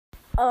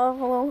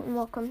Hello and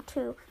welcome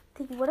to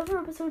whatever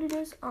episode it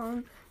is.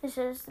 This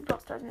is the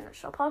Brawl Stars in a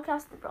Nutshell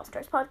podcast, the Brawl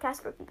Stars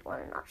podcast where people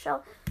are in a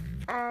nutshell.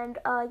 And,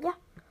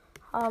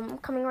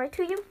 coming right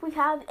to you, we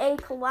have a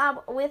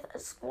collab with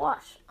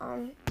Squash.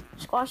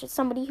 Squash is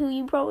somebody who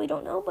you probably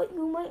don't know, but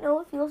you might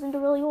know if you listen to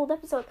really old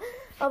episodes.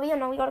 But yeah,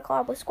 no, we got a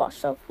collab with Squash,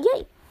 so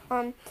yay!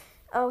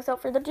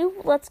 Without further ado,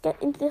 let's get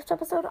into this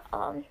episode.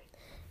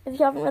 If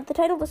you haven't read the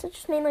title, this is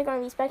just mainly going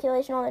to be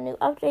speculation on the new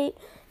update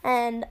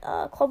and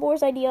Club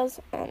Wars ideas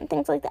and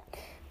things like that.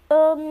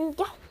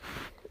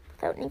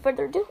 Without any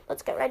further ado,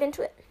 let's get right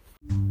into it.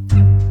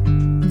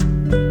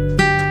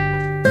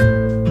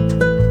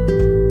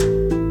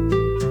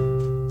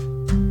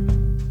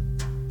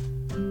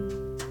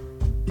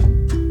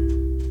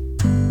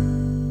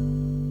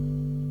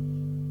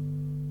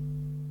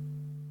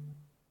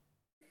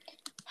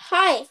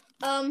 Hi.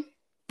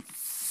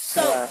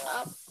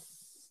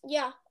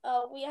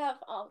 We have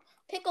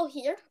Pickle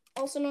here,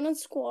 also known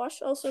as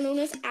Squash, also known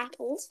as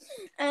Apples,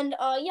 and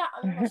I'm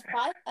Rush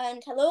Pie,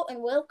 and hello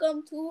and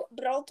welcome to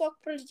Brawl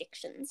Talk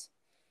Predictions.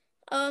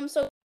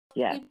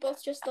 We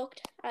both just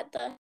looked at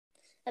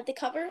the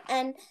cover,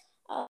 and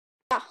I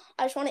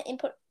just want to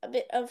input a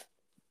bit of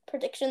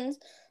predictions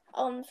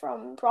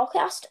from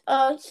Brawlcast.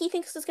 He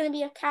thinks it's going to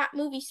be a cat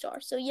movie star,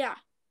 so yeah.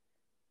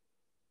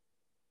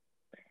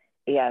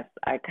 Yes,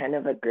 I kind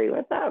of agree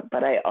with that,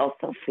 but I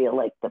also feel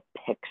like the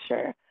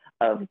picture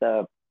of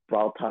the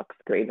Brawl Talk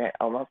screen, it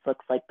almost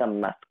looks like the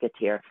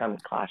Musketeer from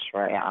Clash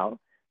Royale.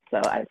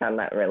 So I found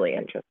that really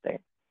interesting.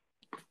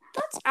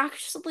 That's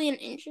actually an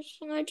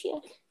interesting idea.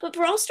 But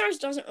Brawl Stars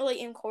doesn't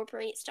really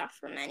incorporate stuff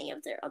from any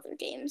of their other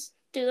games,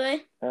 do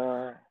they?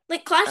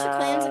 Like Clash of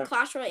Clans and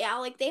Clash Royale,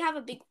 like they have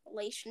a big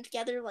relation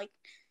together. Like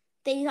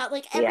they got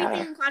like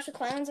everything in Clash of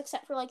Clans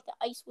except for like the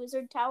Ice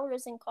Wizard Tower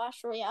is in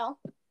Clash Royale.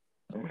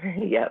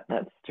 Yep,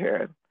 that's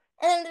true.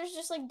 And then there's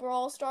just like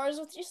Brawl Stars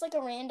with just like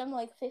a random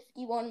like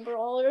 51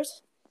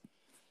 brawlers,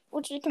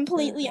 which is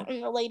completely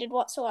unrelated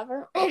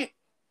whatsoever.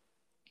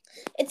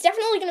 It's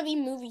definitely going to be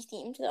movie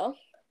themed though.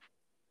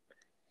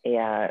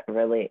 Yeah,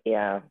 really,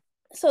 yeah.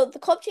 So the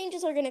club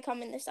changes are going to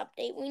come in this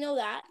update. We know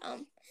that.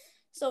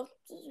 So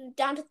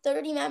down to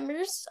 30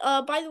 members.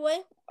 By the way,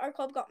 our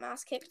club got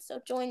mass kicked,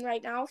 so join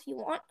right now if you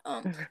want.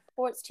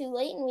 Before it's too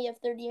late, and we have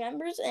 30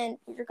 members, and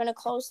we're going to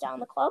close down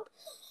the club.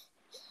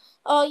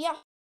 Yeah.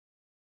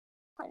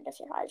 Kind of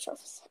your high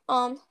trophies.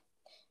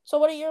 So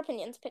what are your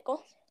opinions,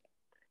 Pickle?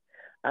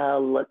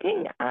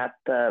 Looking at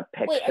the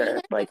picture. Wait, are you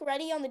gonna click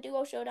ready on the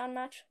duo showdown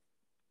match?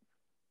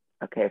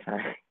 Okay,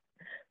 fine.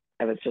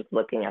 I was just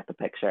looking at the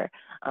picture.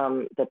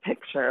 The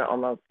picture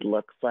almost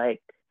looks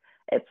like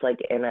it's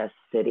like in a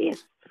city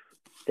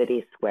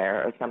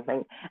square or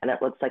something, and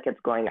it looks like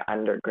it's going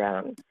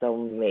underground. So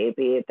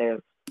maybe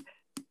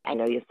I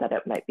know you said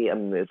it might be a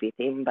movie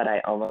theme, but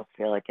I almost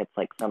feel like it's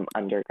like some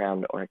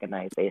underground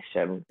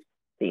organization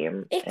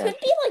theme. It could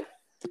be like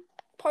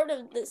part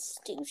of the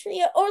Sting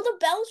Trio or the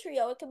Bell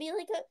Trio. It could be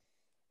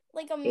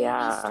like a movie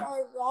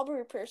star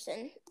robber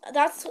person.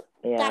 That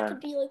could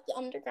be like the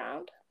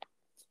underground.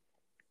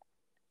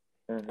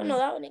 Mm-hmm. Oh, no,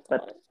 that would make a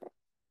lot of sense.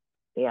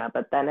 Yeah,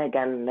 but then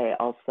again, they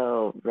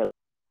also really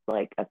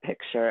like a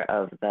picture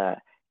of the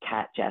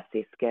Cat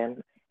Jessie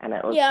skin, and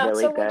it looks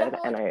really good. We're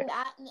definitely doing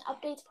that, and the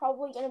update's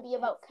probably going to be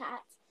about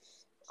cats.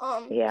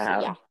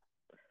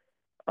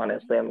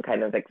 Honestly, I'm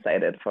kind of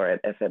excited for it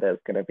if it is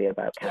going to be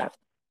about cats.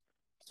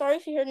 Yeah. Sorry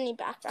if you heard any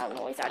background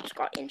noise. I just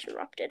got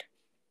interrupted.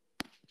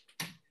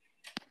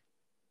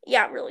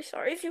 Yeah, really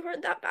sorry if you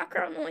heard that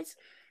background noise.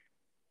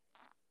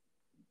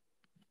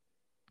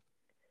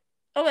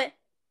 Okay.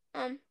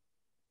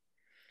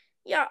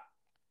 Yeah.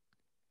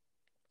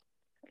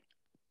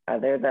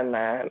 Other than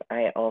that,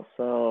 I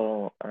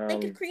also they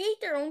could create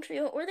their own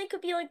trio, or they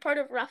could be like part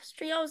of Ruff's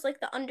trio as like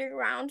the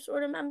underground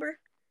sort of member.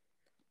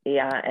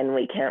 Yeah, and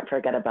we can't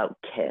forget about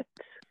Kit,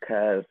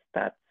 because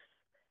that's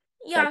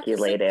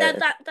speculated.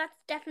 That's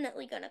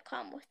definitely gonna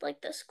come with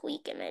like the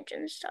Squeak image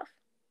and stuff.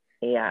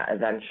 Yeah,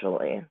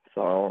 eventually.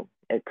 So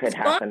it could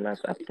happen this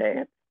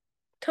update.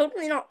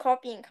 Totally not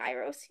copying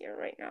Kairos here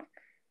right now.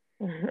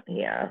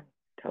 Yeah,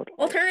 totally.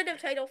 Alternative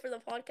title for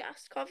the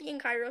podcast: Copying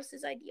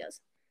Kairos'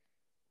 ideas.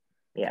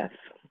 Yes.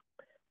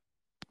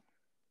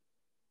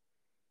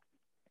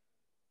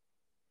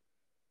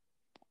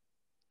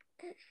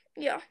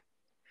 Yeah.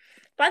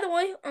 By the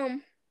way,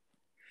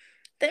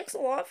 thanks a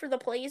lot for the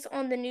plays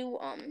on the new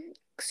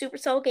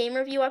Supercell game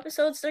review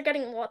episodes. They're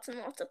getting lots and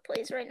lots of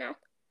plays right now.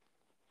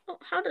 Oh,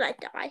 how did I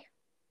die?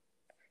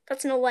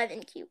 That's an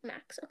 11 cube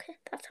max. Okay,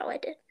 that's how I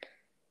did.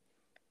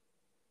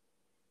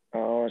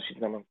 Oh,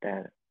 she's almost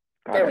dead.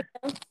 There we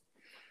go.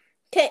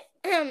 Okay,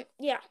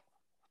 yeah.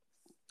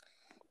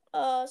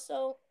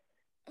 So,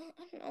 I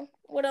don't know.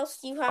 What else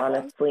do you have?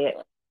 Honestly,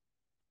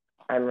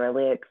 I'm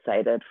really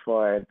excited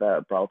for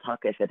the Brawl Talk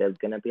if it is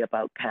going to be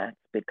about cats,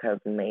 because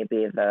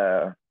maybe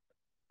the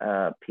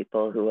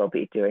people who will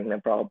be doing the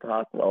Brawl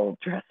Talk will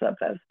dress up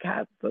as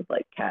cats with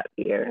like cat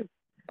ears.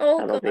 Oh,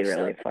 that'll be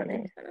really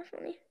funny. Kind of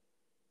funny.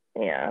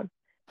 Yeah.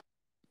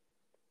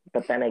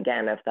 But then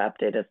again, if the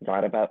update is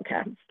not about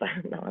cats,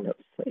 then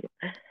honestly,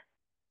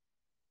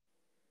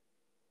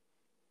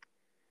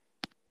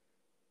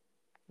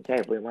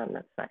 Okay, we won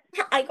this time.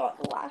 I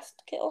got the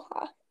last kill.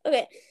 Huh?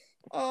 Okay.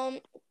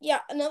 Yeah,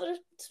 another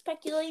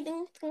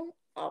speculating thing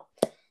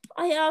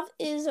I have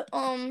is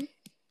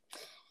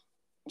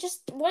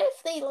just what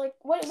if they like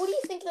what do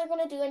you think they're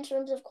gonna do in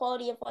terms of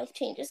quality of life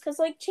changes? Because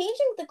like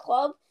changing the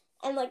club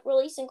and like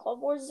releasing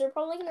club wars, they're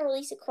probably gonna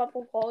release a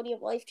couple quality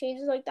of life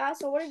changes like that.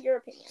 So what are your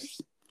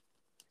opinions?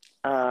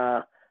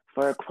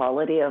 For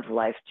quality of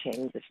life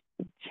changes,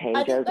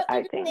 I think that they're I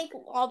gonna think, make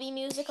lobby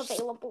music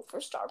available for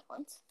star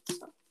points.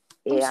 So,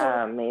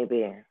 yeah,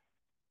 maybe.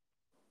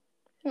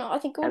 no, I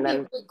think it would And be a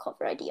then, really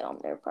clever idea on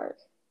their part.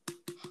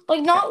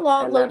 Like not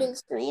loading then,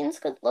 screens,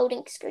 because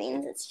loading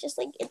screens, it's just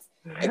like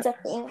it's a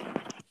thing.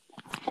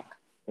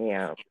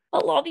 yeah.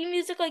 But lobby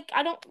music, like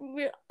I don't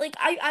like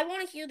I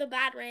want to hear the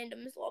bad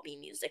randoms lobby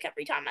music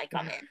every time I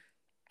come in,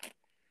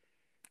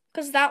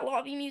 because that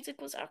lobby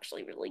music was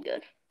actually really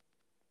good.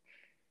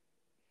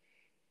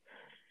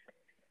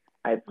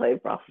 I play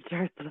Brawl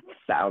Stars with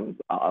sounds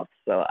off,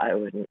 so I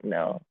wouldn't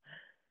know.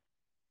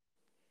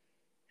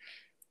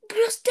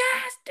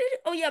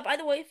 Oh yeah, by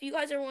the way, if you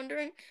guys are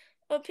wondering,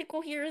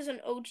 Pickle here is an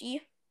OG.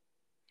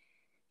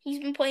 He's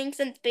been playing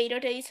since beta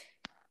days.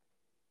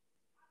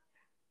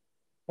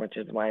 Which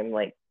is why I'm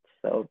like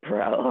so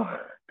pro.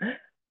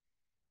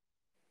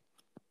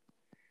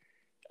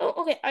 Oh,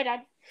 okay, I died.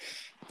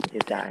 You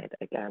died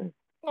again.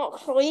 Oh,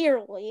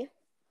 clearly.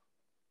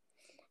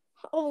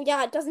 Oh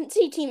yeah, it doesn't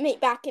say teammate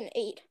back in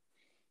 8.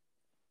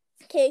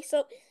 Okay,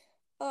 so,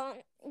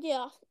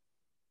 yeah.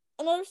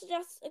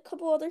 A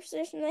couple other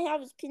suggestions I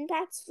have is pin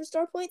packs for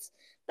star points.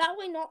 That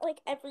way, not like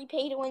every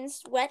pay to win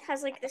sweat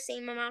has like the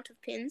same amount of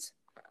pins.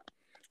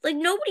 Like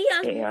nobody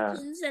has more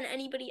pins than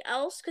anybody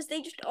else because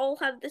they just all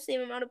have the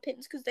same amount of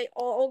pins because they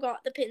all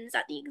got the pins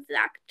at the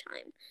exact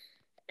time,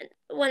 and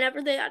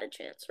whenever they had a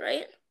chance,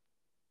 right?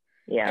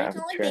 Yeah, and it's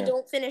not true. like they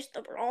don't finish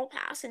the brawl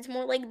pass. It's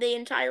more like they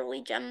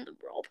entirely gem the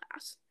brawl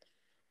pass.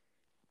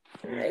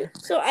 Right.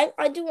 So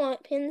I do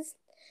want pins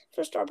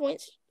for star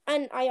points.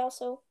 And I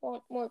also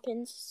want more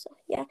pins. So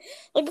yeah.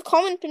 Like a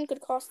common pin could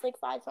cost like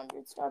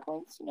 500 star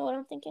points. You know what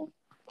I'm thinking?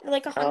 Or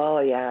like 100. Oh,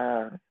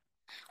 yeah.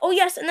 Oh,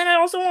 yes. And then I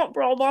also want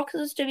brawl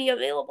boxes to be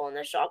available in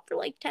the shop for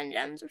like 10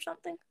 gems or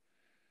something.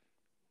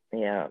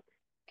 Yeah.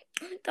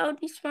 That would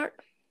be smart.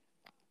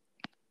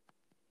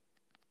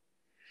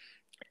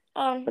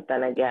 But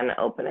then again,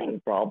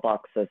 opening brawl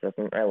boxes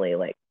isn't really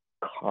like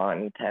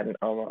content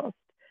almost.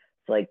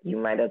 So like you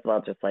might as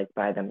well just like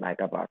buy the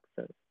mega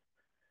boxes.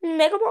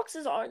 Mega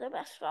boxes are the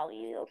best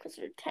value though because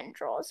they're 10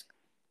 draws.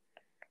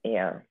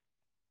 Yeah.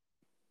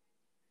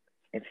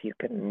 If you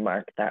can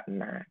mark that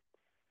max.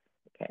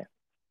 Okay.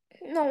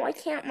 No, I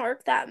can't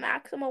mark that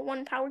max. I'm a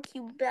 1 power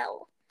cube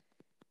bell.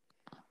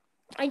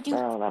 I do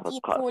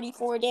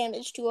 44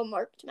 damage to a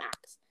marked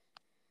max.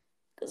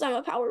 Because I'm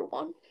a power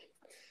 1.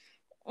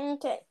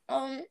 Okay.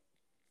 Any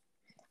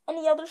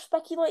other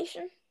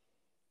speculation?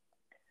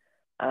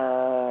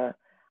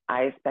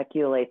 I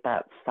speculate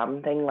that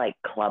something like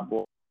Club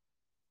will be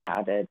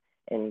added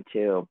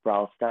into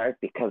Brawl Stars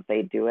because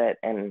they do it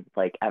in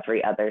like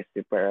every other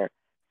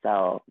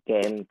Supercell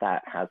game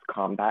that has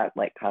combat,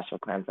 like Clash of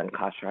Clans and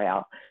Clash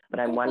Royale. But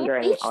I'm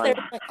wondering on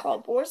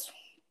Club Wars.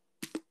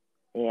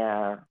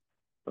 Yeah,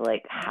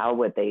 like how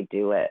would they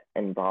do it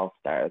in Brawl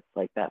Stars?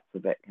 Like that's a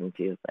bit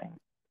confusing.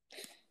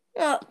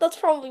 That's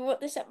probably what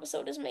this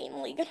episode is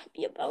mainly gonna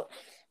be about.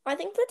 I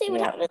think that they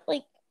would have it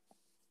like.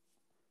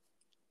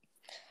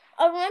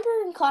 I remember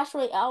in Clash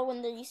Royale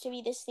when there used to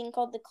be this thing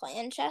called the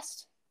clan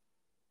chest.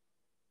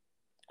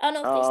 I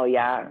don't know.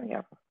 Yeah.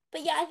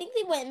 But yeah, I think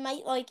they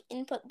might like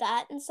input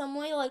that in some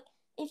way. Like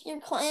if your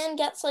clan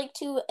gets like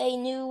to a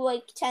new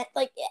like 10,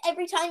 like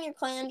every time your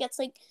clan gets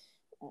like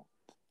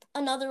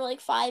another like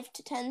 5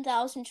 to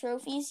 10,000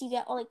 trophies, you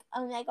get like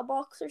a mega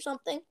box or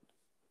something.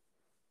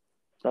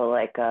 So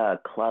like a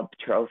club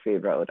trophy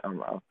road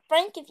almost.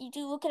 Frank, if you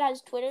do look at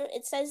his Twitter,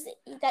 it says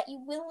that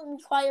you will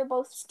require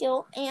both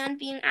skill and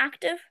being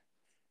active.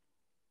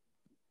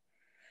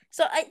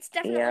 So it's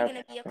definitely going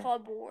to be a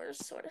Club Wars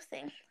sort of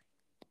thing.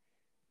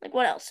 Like,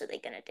 what else are they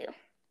going to do?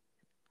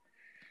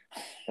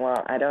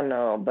 Well, I don't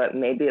know, but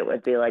maybe it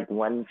would be like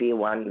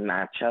 1v1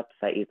 matchups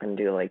that you can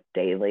do like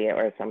daily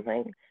or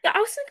something. Yeah, I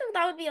was thinking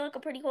that would be like a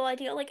pretty cool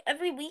idea. Like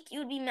every week you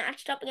would be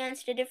matched up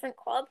against a different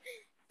club,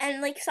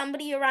 and like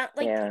somebody around,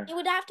 like it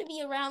would have to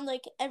be around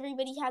like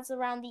everybody has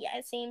around the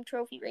same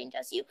trophy range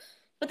as you.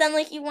 But then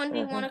like you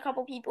 1v1 a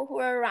couple people who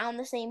are around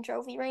the same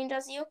trophy range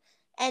as you.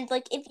 And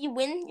like if you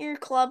win, your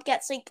club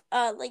gets like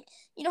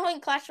you know how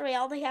in Clash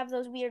Royale they have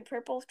those weird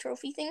purple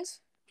trophy things?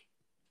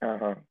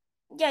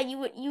 Yeah, you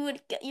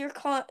would get your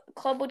club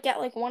would get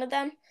like one of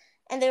them,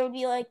 and there would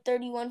be like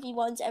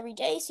 31v1s every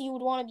day. So you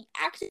would want to be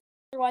active,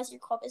 otherwise your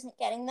club isn't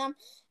getting them.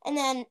 And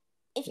then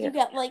if you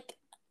get like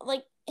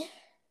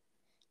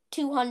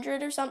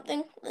 200 or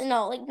something,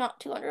 no, like not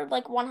 200,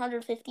 like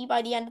 150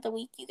 by the end of the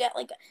week, you get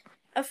like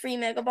a free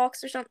mega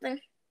box or something.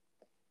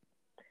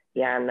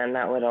 Yeah, and then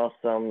that would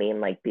also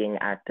mean like being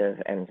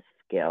active and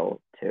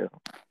skill too.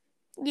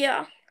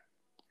 Yeah.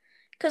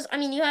 Because, I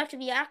mean, you have to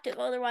be active,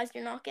 otherwise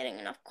you're not getting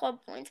enough club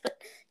points,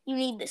 but you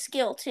need the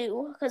skill,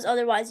 too, because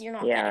otherwise you're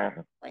not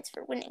getting points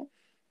for winning.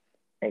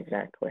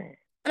 Exactly.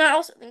 And I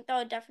also think that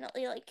would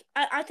definitely, like,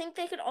 I think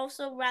they could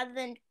also, rather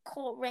than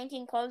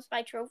ranking clubs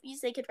by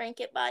trophies, they could rank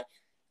it by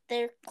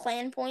their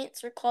clan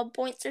points or club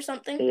points or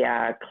something.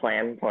 Yeah,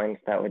 clan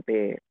points, that would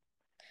be...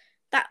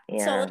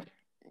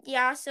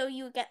 So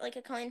you would get, like,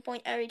 a clan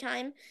point every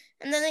time,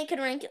 and then they could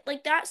rank it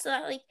like that, so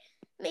that, like,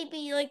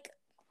 maybe, like,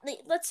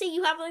 let's say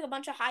you have, like, a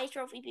bunch of high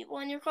trophy people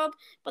in your club,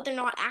 but they're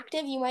not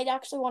active. You might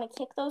actually want to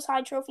kick those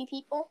high trophy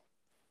people.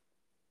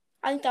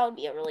 I think that would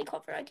be a really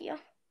clever idea.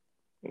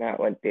 That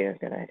would be a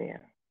good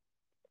idea.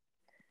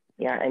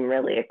 Yeah, I'm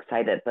really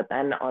excited. But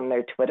then on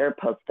their Twitter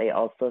post, they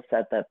also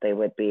said that they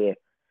would be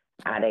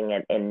adding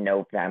it in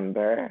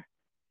November.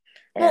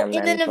 Well,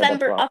 in the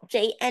November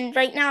update. And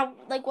right now,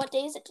 like, what day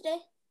is it today?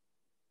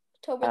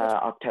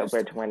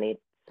 October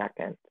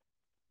 22nd.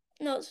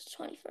 No, it's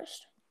the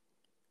 21st.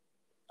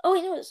 Oh,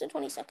 wait, no, it's the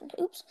 22nd.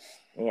 Oops.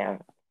 Yeah.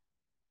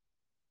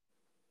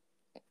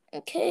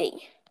 Okay.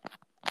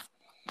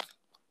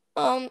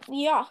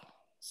 Yeah.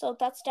 So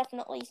that's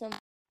definitely some...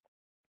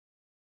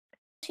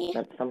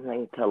 That's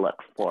something to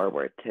look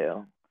forward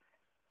to.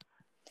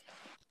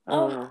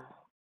 With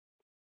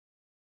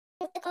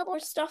the Club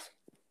Wars stuff?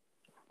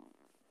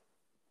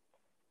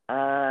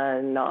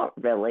 Not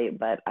really,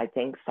 but I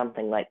think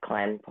something like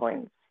clan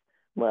points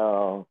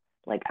will,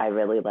 like, I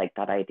really like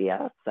that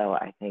idea. So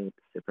I think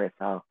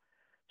Supercell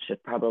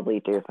should probably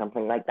do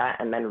something like that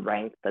and then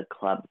rank the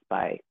clubs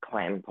by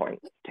clan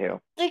points too.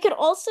 They could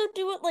also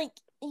do it like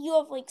you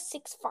have like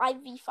 6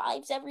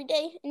 5v5s every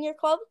day in your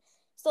club.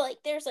 So, like,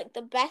 there's, like,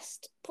 the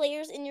best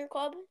players in your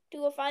club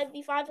do a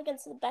 5v5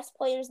 against the best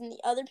players in the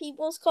other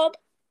people's club.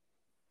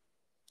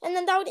 And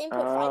then that would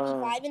input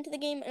 5v5 into the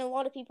game, and a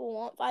lot of people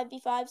want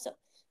 5v5, so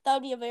that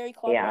would be a very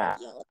clever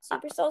idea on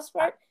Supercell's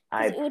part,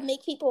 because it would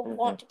make people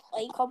want to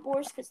play Club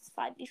Wars because it's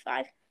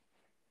 5v5.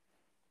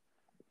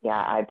 Yeah,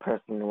 I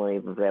personally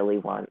really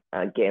want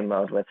a game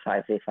mode with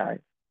 5v5.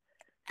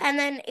 And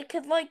then it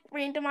could, like,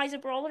 randomize the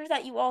brawlers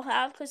that you all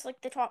have, because,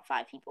 like, the top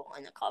 5 people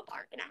in the club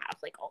aren't going to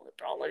have, like, all the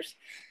brawlers.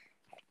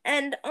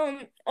 And,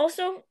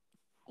 also,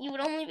 you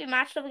would only be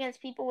matched up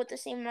against people with the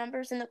same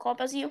numbers in the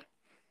club as you.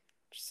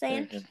 Just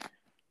saying.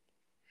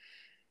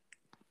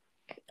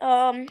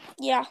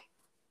 Yeah.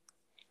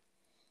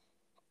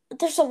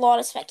 There's a lot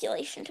of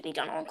speculation to be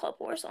done on Club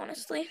Wars,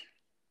 honestly.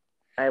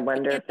 I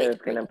wonder if there's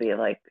going to be,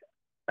 like,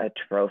 a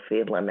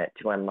trophy limit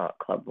to unlock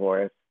Club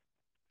Wars.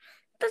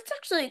 That's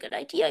actually a good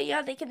idea.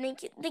 Yeah, they could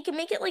make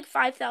it like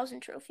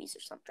 5,000 trophies or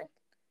something.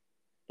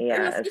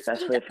 Yeah,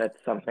 especially if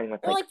it's something with,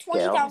 or like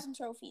 20,000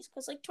 trophies,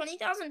 because, like,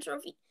 20,000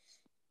 trophies.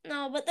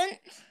 No, but then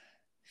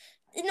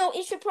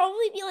it should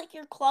probably be like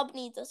your club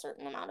needs a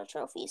certain amount of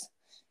trophies.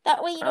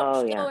 That way you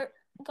don't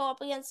go up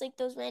against, like,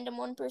 those random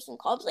one-person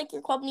clubs. Like,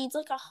 your club needs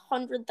like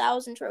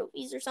 100,000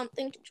 trophies or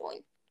something to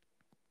join.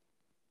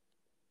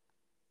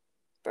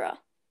 Bruh.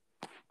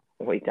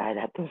 We died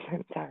at the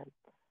same time.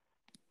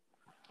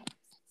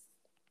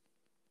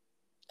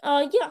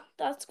 Yeah,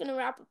 that's gonna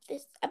wrap up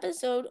this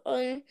episode.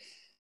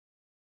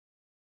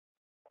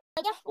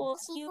 Yeah, we'll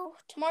see you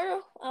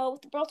tomorrow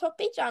with the Brawl Talk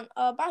Patreon.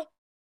 Bye.